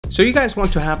So you guys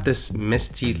want to have this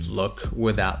misty look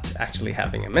without actually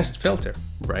having a mist filter,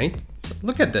 right? So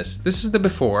look at this. This is the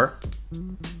before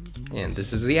and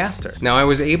this is the after. Now I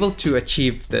was able to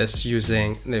achieve this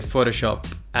using the Photoshop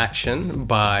action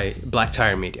by Black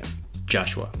Tire Media,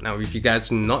 Joshua. Now if you guys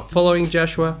are not following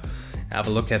Joshua, have a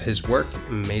look at his work,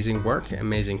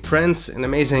 amazing prints, and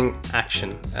amazing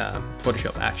action,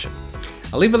 Photoshop action.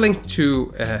 I'll leave a link to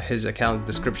his account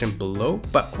description below,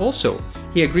 but also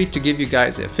he agreed to give you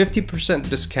guys a 50%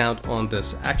 discount on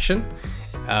this action.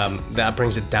 That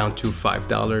brings it down to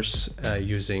 $5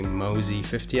 using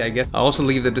Mosey50, I guess. I'll also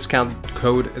leave the discount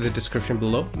code in the description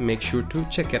below. Make sure to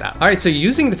check it out. All right, so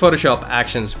using the Photoshop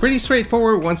action is pretty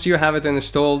straightforward once you have it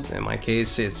installed. In my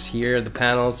case, it's here, the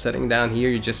panel, setting down here.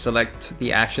 You just select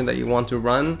the action that you want to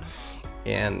run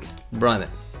and run it.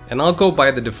 And I'll go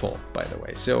by the default, by the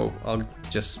way. So I'll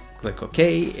just click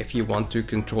OK. If you want to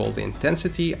control the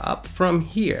intensity up from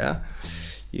here,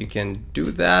 you can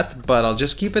do that, but I'll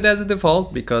just keep it as a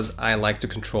default because I like to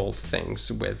control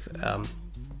things with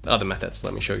other methods.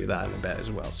 Let me show you that in a bit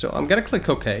as well. So I'm gonna click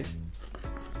OK.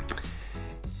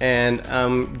 And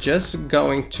I'm just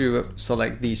going to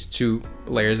select these two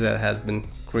layers that have been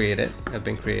created,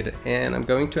 and I'm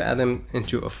going to add them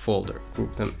into a folder,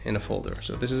 group them in a folder.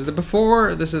 So this is the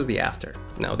before, this is the after.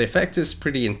 Now the effect is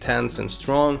pretty intense and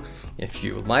strong. If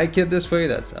you like it this way,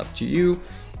 that's up to you.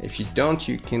 If you don't,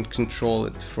 you can control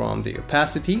it from the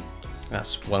opacity.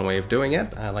 That's one way of doing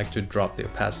it. I like to drop the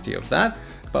opacity of that.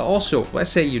 But also, let's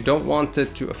say you don't want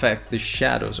it to affect the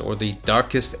shadows or the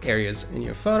darkest areas in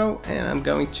your photo, and I'm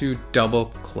going to double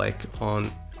click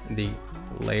on the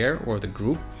layer or the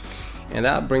group, and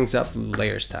that brings up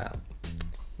layer style.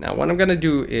 Now what I'm gonna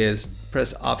do is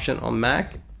press Option on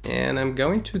Mac, and I'm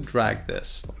going to drag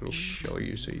this. Let me show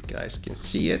you so you guys can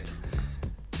see it.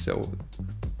 So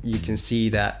you can see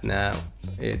that now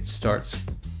it starts,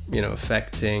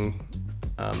 affecting,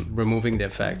 removing the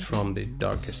effect from the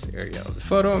darkest area of the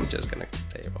photo. I'm just gonna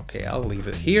say, okay, I'll leave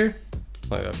it here.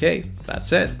 Okay,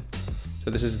 that's it.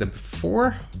 So this is the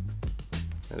before,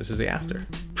 and this is the after.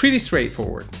 Pretty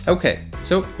straightforward. Okay,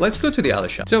 so let's go to the other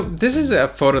shot. So this is a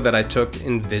photo that I took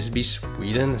in Visby,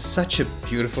 Sweden. Such a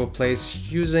beautiful place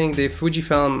using the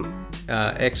Fujifilm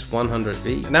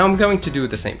X100V. Now I'm going to do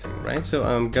the same thing, right? So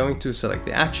I'm going to select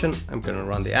the action. I'm going to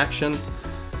run the action.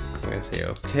 I'm going to say,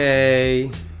 okay,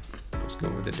 let's go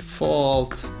with the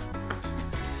default.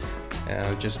 And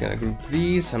I'm just going to group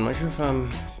these. I'm not sure if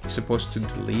I'm supposed to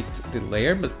delete the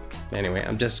layer, but anyway,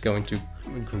 I'm just going to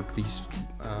group these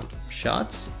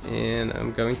shots, and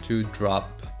I'm going to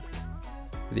drop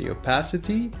the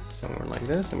opacity somewhere like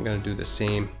this. I'm going to do the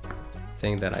same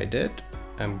thing that I did.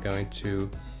 I'm going to,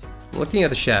 looking at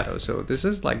the shadow, so this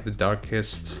is like the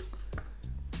darkest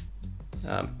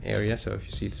area. So if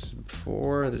you see this is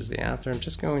before, this is the after. I'm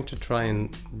just going to try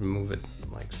and remove it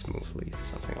like smoothly,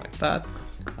 something like that.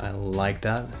 I like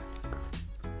that.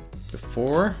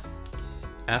 Before,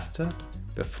 after,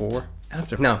 before,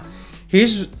 after. Now,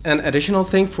 here's an additional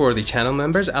thing for the channel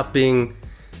members. I've been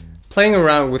playing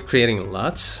around with creating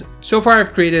LUTs. So far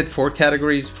I've created 4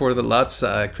 categories for the LUTs.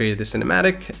 I created the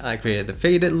cinematic, I created the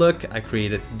faded look, I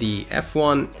created the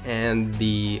F1, and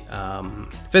the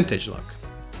vintage look.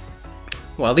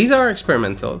 While these are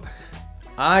experimental,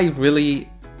 I really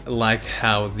like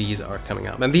how these are coming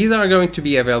out. And these are going to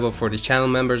be available for the channel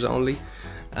members only.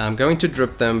 I'm going to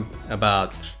drip them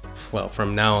about, well,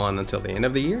 from now on until the end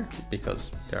of the year,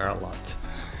 because there are a lot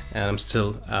and I'm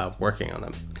still working on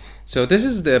them. So this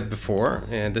is the before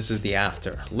and this is the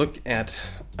after. Look at,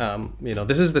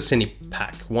 this is the Cine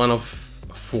pack, one of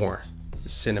 4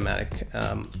 cinematic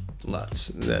LUTs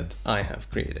that I have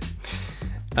created.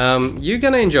 You're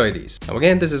gonna enjoy these. Now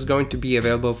again, this is going to be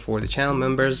available for the channel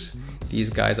members. These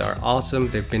guys are awesome.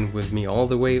 They've been with me all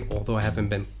the way, although I haven't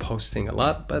been posting a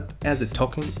lot, but as a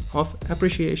token of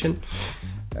appreciation,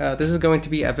 this is going to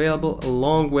be available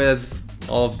along with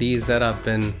all of these that I've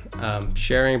been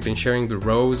sharing. I've been sharing the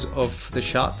rows of the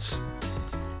shots.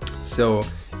 So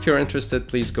if you're interested,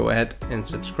 please go ahead and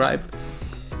subscribe.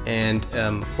 And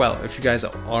well, if you guys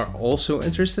are also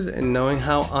interested in knowing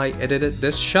how I edited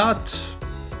this shot,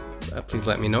 please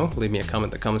let me know. Leave me a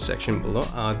comment in the comment section below.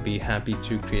 I'd be happy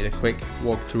to create a quick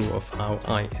walkthrough of how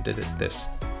I edited this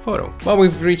photo. Well,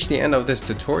 we've reached the end of this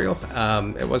tutorial.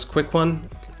 It was a quick one.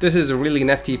 This is a really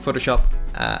nifty Photoshop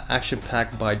action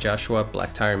pack by Joshua,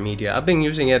 Black Tire Media. I've been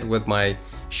using it with my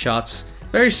shots.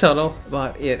 Very subtle,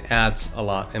 but it adds a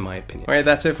lot in my opinion. All right,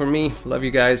 that's it for me. Love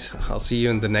you guys. I'll see you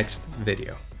in the next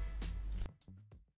video.